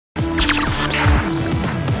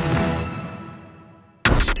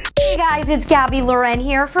guys, it's Gabby Loren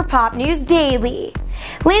here for Pop News Daily.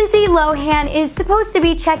 Lindsay Lohan is supposed to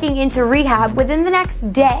be checking into rehab within the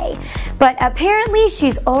next day, but apparently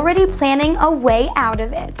she's already planning a way out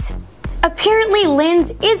of it. Apparently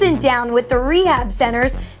Lindsay isn't down with the rehab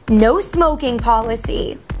center's no smoking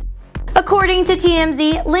policy. According to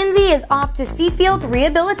TMZ, Lindsay is off to Seafield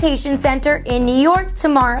Rehabilitation Center in New York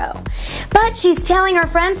tomorrow. But she's telling her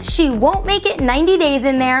friends she won't make it 90 days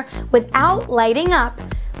in there without lighting up,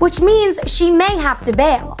 which means she may have to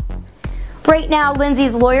bail. Right now,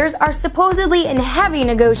 Lindsay's lawyers are supposedly in heavy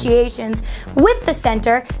negotiations with the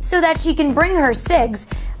center so that she can bring her cigs,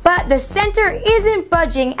 but the center isn't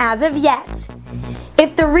budging as of yet.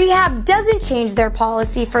 If the rehab doesn't change their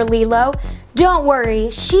policy for Lilo, don't worry,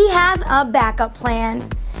 she has a backup plan.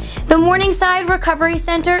 The Morningside Recovery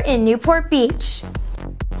Center in Newport Beach.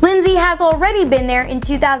 Lindsay has already been there in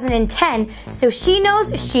 2010, so she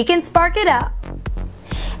knows she can spark it up.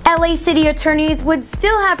 LA City attorneys would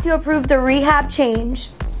still have to approve the rehab change.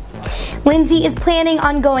 Lindsay is planning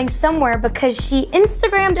on going somewhere because she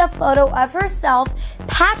Instagrammed a photo of herself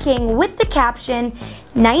packing with the caption,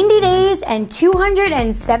 90 days and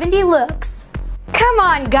 270 looks. Come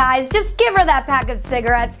on guys, just give her that pack of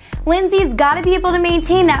cigarettes. Lindsay's gotta be able to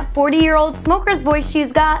maintain that 40-year-old smoker's voice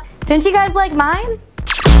she's got. Don't you guys like mine?